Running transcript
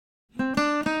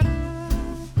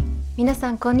皆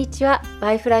さんこんにちは。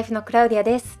ワイフライフのクラウディア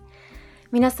です。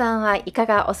皆さんはいか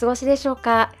がお過ごしでしょう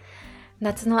か？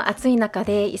夏の暑い中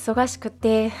で忙しく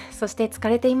て、そして疲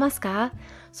れていますか？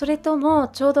それとも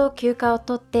ちょうど休暇を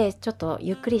取ってちょっと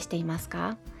ゆっくりしています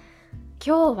か？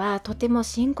今日はとても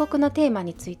深刻なテーマ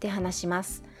について話しま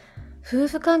す。夫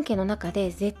婦関係の中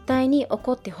で絶対に起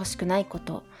こってほしくないこ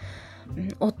と。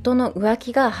夫の浮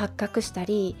気が発覚した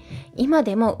り、今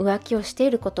でも浮気をして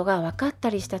いることが分かった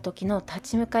りした時の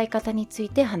立ち向かい方につい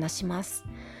て話します。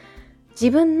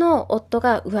自分の夫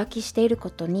が浮気しているこ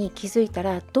とに気づいた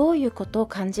らどういうことを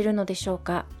感じるのでしょう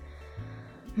か？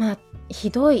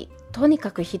とに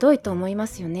かくひどいと思いま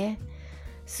すよね。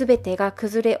すべてが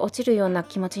崩れ落ちるような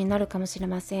気持ちになるかもしれ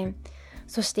ません。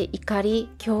そして怒り、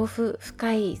恐怖、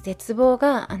深い絶望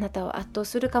があなたを圧倒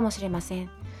するかもしれません。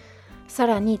さ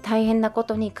らに大変なこ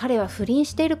とに彼は不倫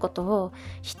していることを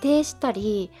否定した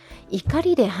り、怒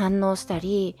りで反応した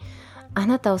り、あ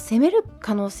なたを責める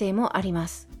可能性もありま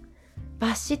す。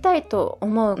罰したいと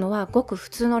思うのはごく普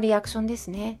通のリアクションで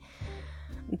すね。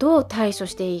どう対処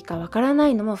していいかわからな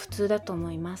いのも普通だと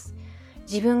思います。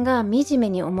自分が惨め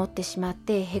に思ってしまっ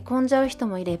てへこんじゃう人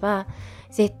もいれば、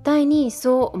絶対に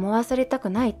そう思わされたく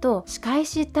ないと仕返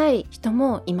したい人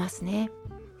もいますね。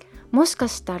もしか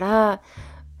したら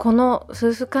この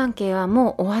夫婦関係は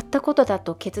もう終わったことだ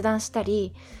と決断した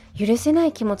り、許せな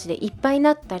い気持ちでいっぱいに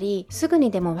なったり、すぐ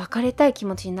にでも別れたい気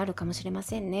持ちになるかもしれま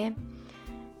せんね。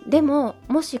でも、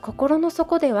もし心の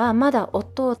底ではまだ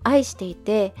夫を愛してい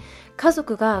て、家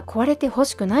族が壊れてほ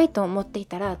しくないと思ってい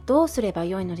たらどうすれば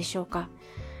よいのでしょうか？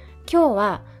今日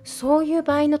はそういう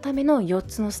場合のための4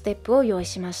つのステップを用意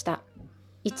しました。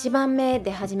1番目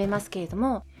で始めますけれど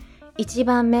も、1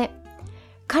番目、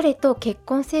彼と結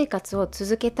婚生活を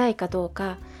続けたいかどう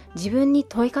か自分に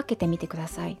問いかけてみてくだ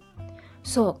さい。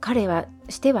そう、彼は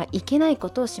してはいけないこ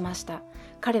とをしました。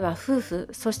彼は夫婦、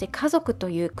そして家族と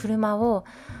いう車を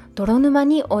泥沼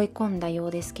に追い込んだよ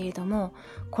うですけれども、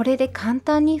これで簡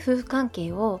単に夫婦関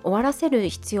係を終わらせる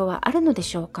必要はあるので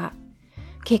しょうか？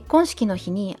結婚式の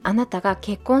日にあなたが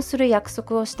結婚する約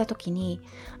束をした時に、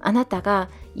あなたが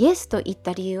イエスと言っ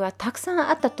た理由はたくさん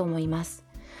あったと思います。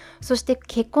そして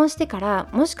結婚してから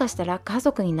もしかしたら家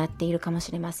族になっているかも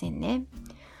しれませんね。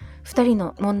2人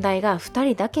の問題が2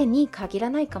人だけに限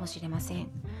らないかもしれません。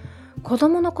子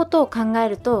供のことを考え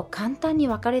ると簡単に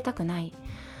別れたくない。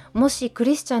もしク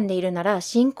リスチャンでいるなら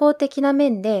信仰的な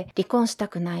面で離婚した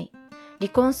くない。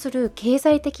離婚する経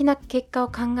済的な結果を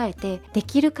考えてで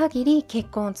きる限り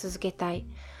結婚を続けたい。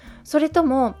それと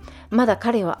もまだ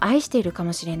彼を愛しているか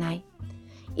もしれない。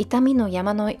痛みの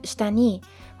山の下に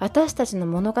私たちの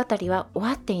物語は終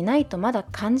わっていないとまだ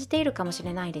感じているかもし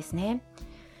れないですね。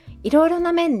いろいろ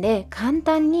な面で簡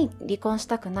単に離婚し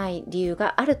たくない理由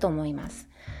があると思います。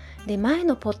で、前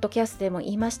のポッドキャストでも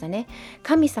言いましたね。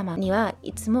神様には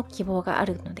いつも希望があ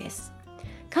るのです。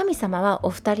神様はお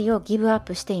二人をギブアッ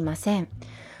プしていません。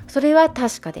それは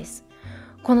確かです。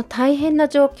この大変な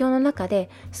状況の中で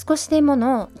少しでも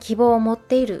の希望を持っ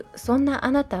ている、そんなあ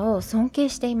なたを尊敬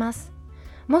しています。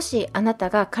もしあなた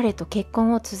が彼と結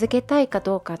婚を続けたいか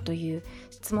どうかという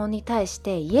質問に対し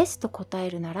てイエスと答え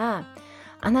るなら、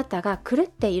あなたが狂っ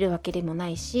ているわけでもな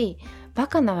いし、バ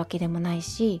カなわけでもない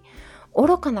し、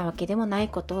愚かなわけでもない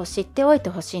ことを知っておいて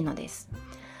ほしいのです。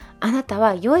あなた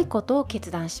は良いことを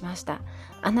決断しました。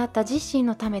あなた自身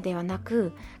のためではな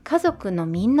く、家族の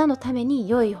みんなのために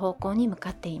良い方向に向か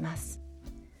っています。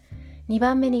2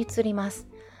番目に移ります。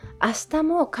明日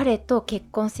も彼と結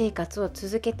婚生活を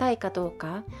続けたいかどう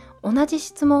か、同じ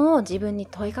質問を自分に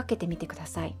問いかけてみてくだ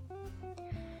さい。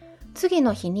次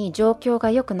の日に状況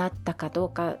が良くなったかどう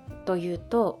かという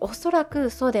と、おそらく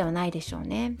そうではないでしょう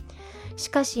ね。し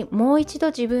かし、もう一度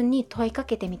自分に問いか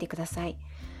けてみてください。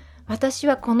私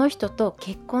はこの人と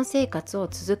結婚生活を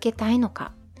続けたいの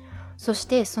か？そし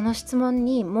てその質問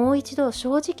にもう一度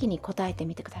正直に答えて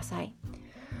みてください。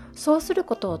そうする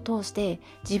ことを通して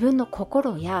自分の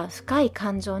心や深い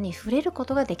感情に触れるこ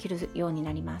とができるように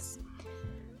なります。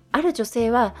ある女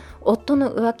性は夫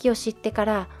の浮気を知ってか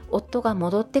ら夫が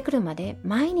戻ってくるまで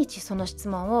毎日その質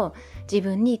問を自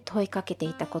分に問いかけて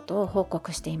いたことを報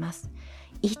告しています。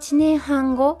1年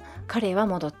半後、彼は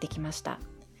戻ってきました。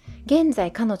現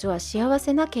在彼女は幸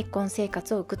せな結婚生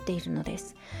活を送っているので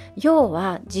す。要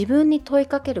は自分に問い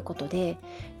かけることで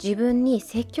自分に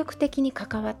積極的に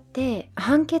関わって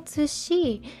判決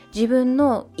し、自分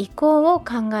の意向を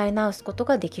考え直すこと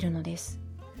ができるのです。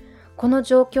この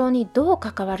状況にどう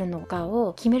関わるのか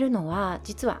を決めるのは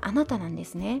実はあなたなんで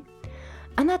すね。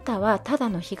あなたはただ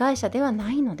の被害者では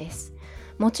ないのです。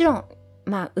もちろん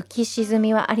浮き沈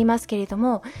みはありますけれど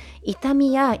も、痛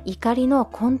みや怒りの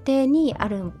根底にあ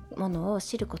るものを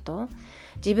知ること、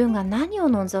自分が何を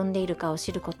望んでいるかを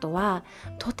知ることは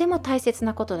とても大切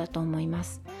なことだと思いま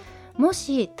す。も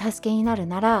し助けになる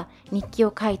なら、日記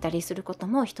を書いたりすること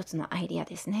も一つのアイディア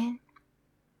ですね。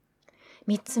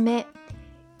3つ目、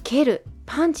蹴る、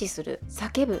パンチする、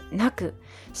叫ぶ、泣く。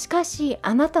しかし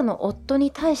あなたの夫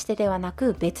に対してではな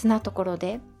く別なところ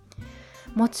で。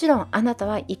もちろんあなた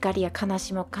は怒りや悲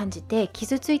しみを感じて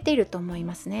傷ついていると思い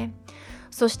ますね。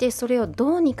そしてそれを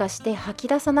どうにかして吐き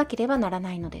出さなければなら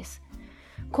ないのです。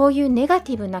こういうネガ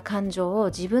ティブな感情を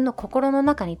自分の心の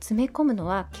中に詰め込むの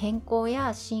は健康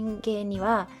や神経に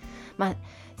は、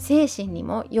精神に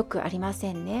もよくありま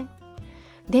せんね。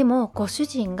でもご主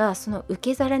人がその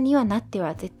受け皿には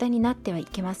絶対になってはい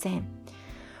けません。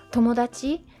友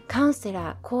達、カウンセ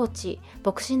ラー、コーチ、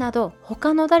牧師など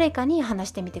他の誰かに話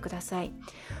してみてください。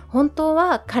本当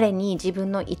は彼に自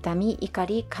分の痛み、怒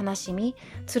り、悲しみ、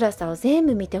辛さを全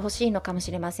部見てほしいのかも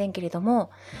しれませんけれど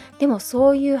も、でも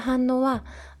そういう反応は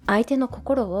相手の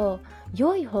心を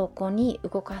良い方向に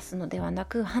動かすのではな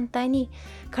く、反対に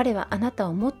彼はあなた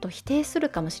をもっと否定する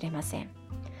かもしれません。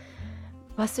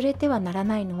忘れてはなら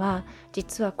ないのは、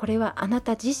実はこれはあな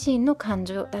た自身の感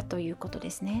情だということで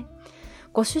すね。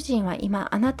ご主人は今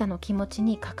あなたの気持ち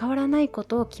に関わらないこ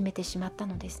とを決めてしまった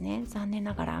のですね。残念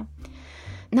ながら。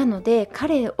なので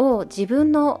彼を自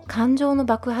分の感情の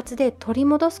爆発で取り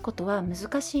戻すことは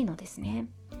難しいのですね。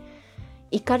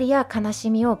怒りや悲し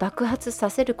みを爆発さ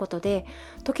せることで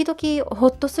時々ほ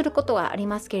っとすることはあり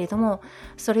ますけれども、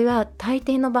それは大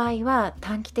抵の場合は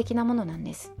短期的なものなん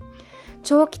です。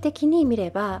長期的に見れ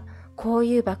ばこう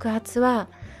いう爆発は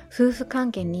夫婦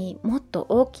関係にもっと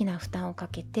大きな負担をか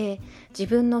けて自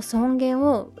分の尊厳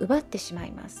を奪ってしま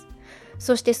います。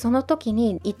そしてその時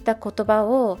に言った言葉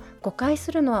を誤解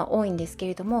するのは多いんですけ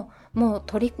れども、もう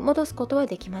取り戻すことは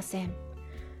できません。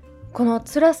この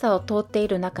辛さを通ってい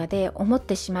る中で思っ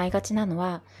てしまいがちなの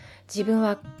は、自分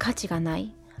は価値がな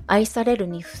い、愛される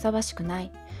にふさわしくな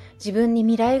い、自分に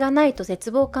未来がないと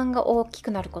絶望感が大き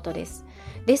くなることです。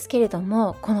ですけれど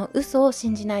も、この嘘を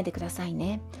信じないでください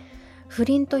ね。不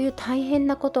倫という大変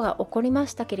なことが起こりま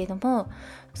したけれども、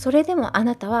それでもあ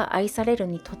なたは愛される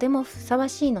にとてもふさわ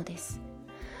しいのです。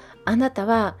あなた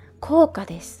は高価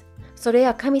です。それ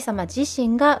は神様自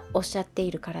身がおっしゃってい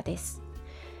るからです。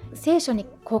聖書に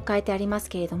こう書いてあります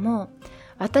けれども、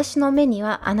私の目に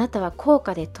はあなたは高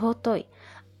価で尊い。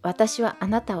私はあ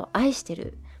なたを愛してい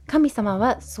る。神様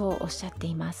はそうおっしゃって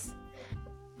います。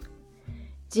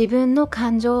自分の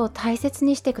感情を大切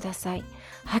にしてください。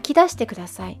吐き出してくだ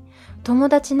さい。友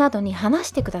達などに話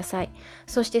してください。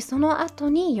そしてその後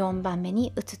に4番目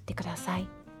に移ってください。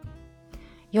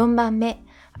4番目、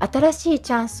新しい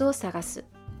チャンスを探す。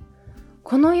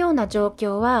このような状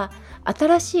況は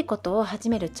新しいことを始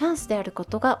めるチャンスであるこ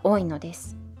とが多いので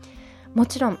す。も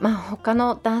ちろん、他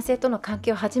の男性との関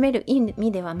係を始める意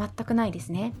味では全くないで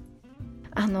すね。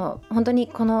本当に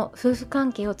この夫婦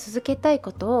関係を続けたい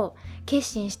ことを決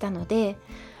心したので、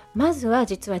まずは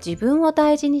実は自分を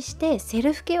大事にしてセ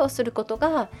ルフケアをすること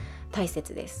が大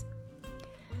切です。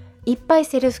いっぱい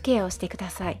セルフケアをしてくだ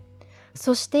さい。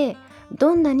そして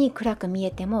どんなに暗く見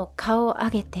えても顔を上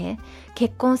げて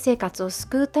結婚生活を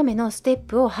救うためのステッ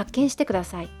プを発見してくだ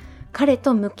さい。彼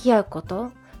と向き合うこ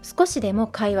と、少しでも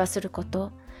会話するこ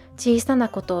と、小さな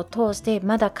ことを通して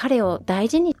まだ彼を大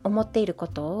事に思っているこ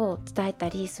とを伝えた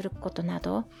りすることな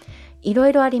ど、いろ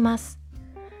いろあります。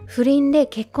不倫で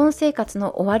結婚生活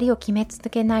の終わりを決めつ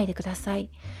けないでください。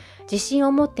自信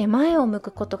を持って前を向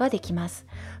くことができます。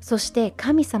そして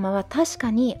神様は確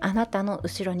かにあなたの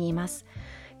後ろにいます。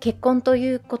結婚と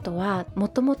いうことはも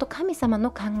ともと神様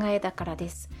の考えだからで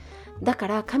す。だか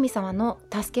ら神様の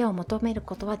助けを求める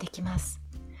ことはできます。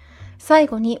最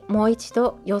後にもう一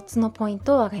度4つのポイン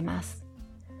トを挙げます。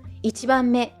1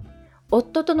番目、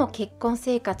夫との結婚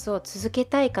生活を続け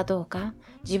たいかどうか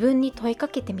自分に問いか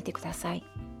けてみてください。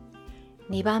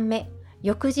2番目、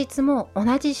翌日も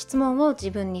同じ質問を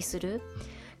自分にする。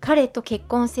彼と結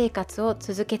婚生活を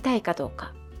続けたいかどう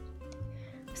か。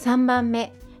3番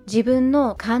目、自分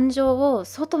の感情を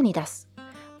外に出す。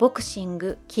ボクシン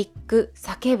グ、キック、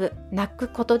叫ぶ、泣く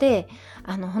ことで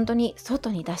本当に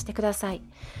外に出してください。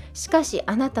しかし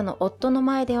あなたの夫の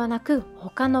前ではなく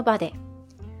他の場で。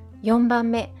4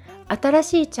番目、新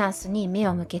しいチャンスに目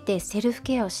を向けてセルフ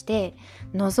ケアをして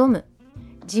望む。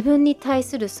自分に対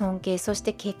する尊敬、そし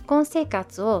て結婚生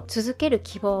活を続ける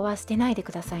希望は捨てないで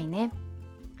くださいね。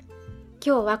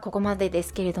今日はここまでで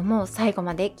すけれども、最後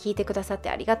まで聞いてくださって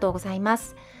ありがとうございま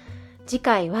す。次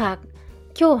回は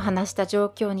今日話した状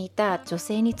況にいた女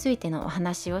性についてのお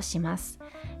話をします。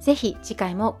ぜひ次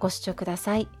回もご視聴くだ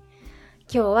さい。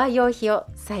今日は良い日を。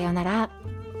さようなら。